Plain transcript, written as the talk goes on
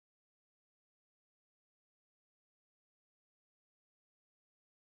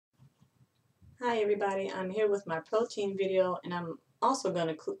Hi everybody, I'm here with my protein video, and I'm also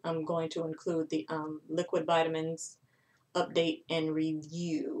going to include the liquid vitamins update and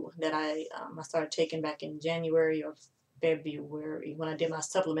review that I started taking back in January or February when I did my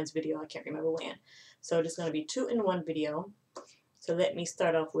supplements video. I can't remember when. So it's going to be 2-in-1 video. So let me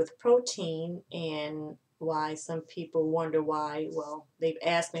start off with protein and why some people wonder why. Well, they've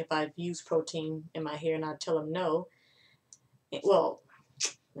asked me if I've used protein in my hair, and I tell them no. Well,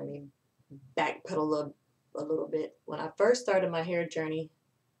 let me backpedal a little bit. When I first started my hair journey,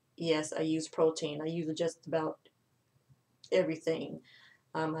 yes, I used protein. I used just about everything.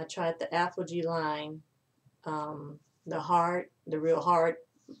 I tried the Alpha-G line, the real hard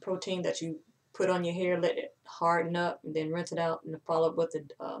protein that you put on your hair, let it harden up, and then rinse it out, and follow up with the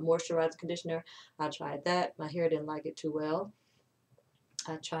moisturizer conditioner. I tried that. My hair didn't like it too well.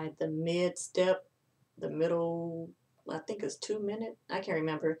 I tried the mid-step, the middle, I think it's 2 minute. I can't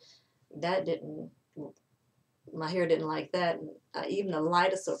remember. That didn't My hair didn't like that. Even the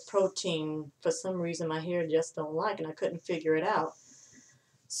lightest of protein, for some reason, my hair just don't like, and I couldn't figure it out.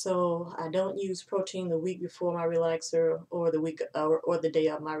 So I don't use protein the week before my relaxer or the day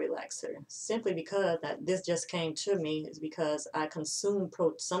of my relaxer, simply because this just came to me is because I consume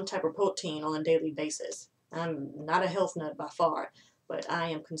some type of protein on a daily basis. I'm not a health nut by far, but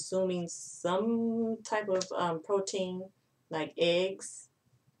I am consuming some type of protein, like eggs.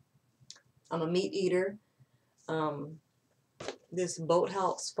 I'm a meat eater. Um, this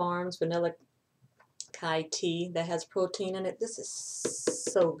Boathouse Farms vanilla Kai tea that has protein in it. This is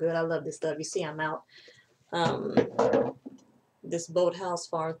so good. I love this stuff. You see, I'm out. Um, this Boathouse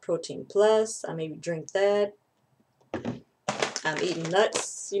Farms Protein Plus. I maybe drink that. I'm eating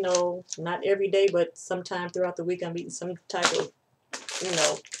nuts. Not every day, but sometime throughout the week, I'm eating some type of,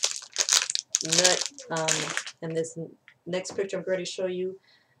 nut. And this next picture I'm going to show you.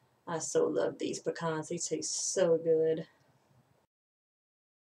 I so love these pecans. They taste so good.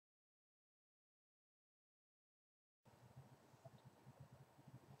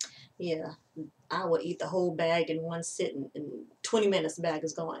 Yeah, I will eat the whole bag in one sitting. In 20 minutes, the bag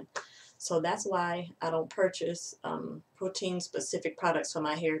is gone. So that's why I don't purchase protein-specific products for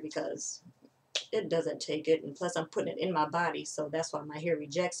my hair, because it doesn't take it. And plus, I'm putting it in my body, so that's why my hair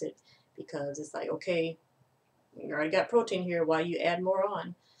rejects it, because it's like, okay, you already got protein here. Why you add more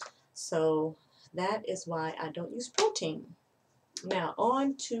on? So that is why I don't use protein. Now,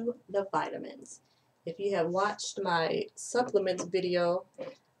 on to the vitamins. If you have watched my supplements video,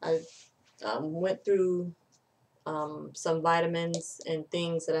 I went through some vitamins and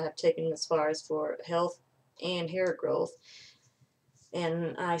things that I have taken as far as for health and hair growth.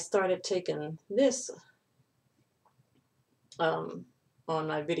 And I started taking this on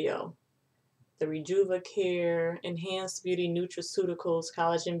my video, the Rejuvicare Enhanced Beauty Nutraceuticals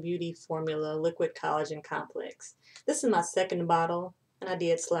Collagen Beauty Formula Liquid Collagen Complex. This is my second bottle, and I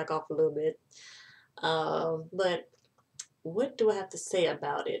did slack off a little bit. But what do I have to say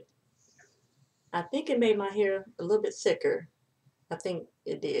about it? I think it made my hair a little bit thicker. I think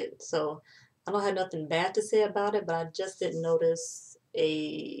it did. So I don't have nothing bad to say about it, but I just didn't notice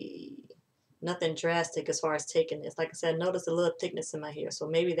nothing drastic as far as taking this. Like I said, I noticed a little thickness in my hair, so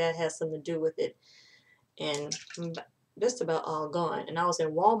maybe that has something to do with it. And I'm just about all gone. And I was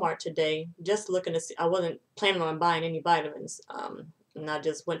in Walmart today just looking to see. I wasn't planning on buying any vitamins. And I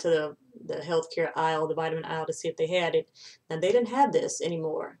just went to the healthcare aisle, the vitamin aisle, to see if they had it. And they didn't have this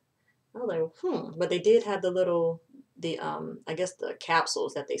anymore. I was like, but they did have I guess the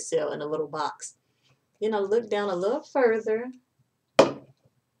capsules that they sell in a little box. Then I looked down a little further,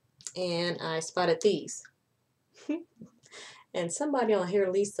 and I spotted these. And somebody on here,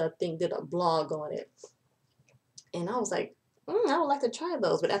 Lisa, I think, did a blog on it. And I was like, I would like to try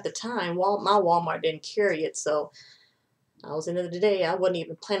those. But at the time, my Walmart didn't carry it. So I was, end of the day, I wasn't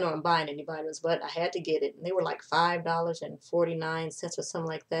even planning on buying any vitamins, but I had to get it. And they were like $5.49 or something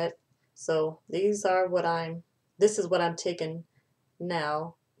like that. So this is what I'm taking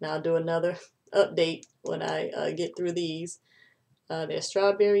now. Now I'll do another update when I get through these. They're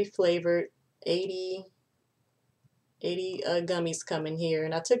strawberry flavored, 80 gummies coming here,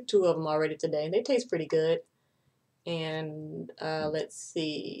 and I took 2 of them already today, and they taste pretty good. And let's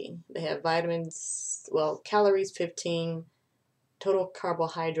see, they have vitamins, calories 15, total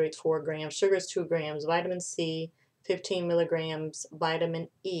carbohydrates 4 grams, sugars 2 grams, vitamin C 15 milligrams, vitamin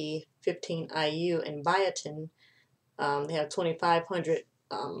E 15 IU, and biotin. They have 2,500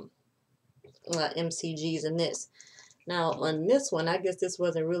 mcgs in this. Now on this one, I guess this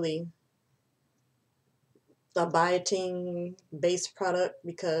wasn't really a biotin based product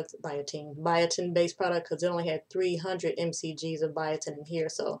because it only had 300 mcgs of biotin in here.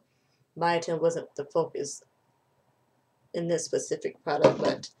 So biotin wasn't the focus in this specific product,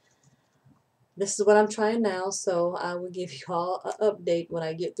 but this is what I'm trying now, so I will give you all an update when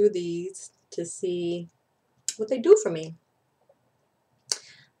I get through these to see what they do for me.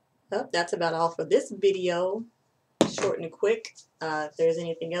 Well, that's about all for this video. Short and quick. If there's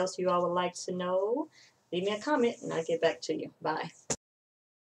anything else you all would like to know, leave me a comment and I'll get back to you. Bye.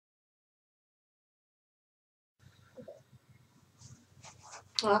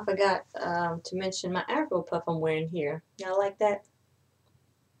 Oh, I forgot to mention my Afro puff I'm wearing here. Y'all like that?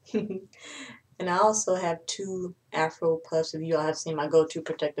 And I also have 2 Afro puffs. If you all have seen my go-to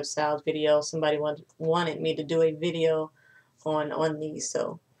protective styles video, somebody wanted me to do a video on these.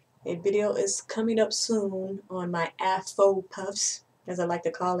 So a video is coming up soon on my Afro puffs, as I like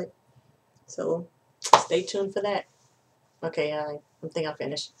to call it. So stay tuned for that. Okay, I think I'm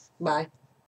finished. Bye.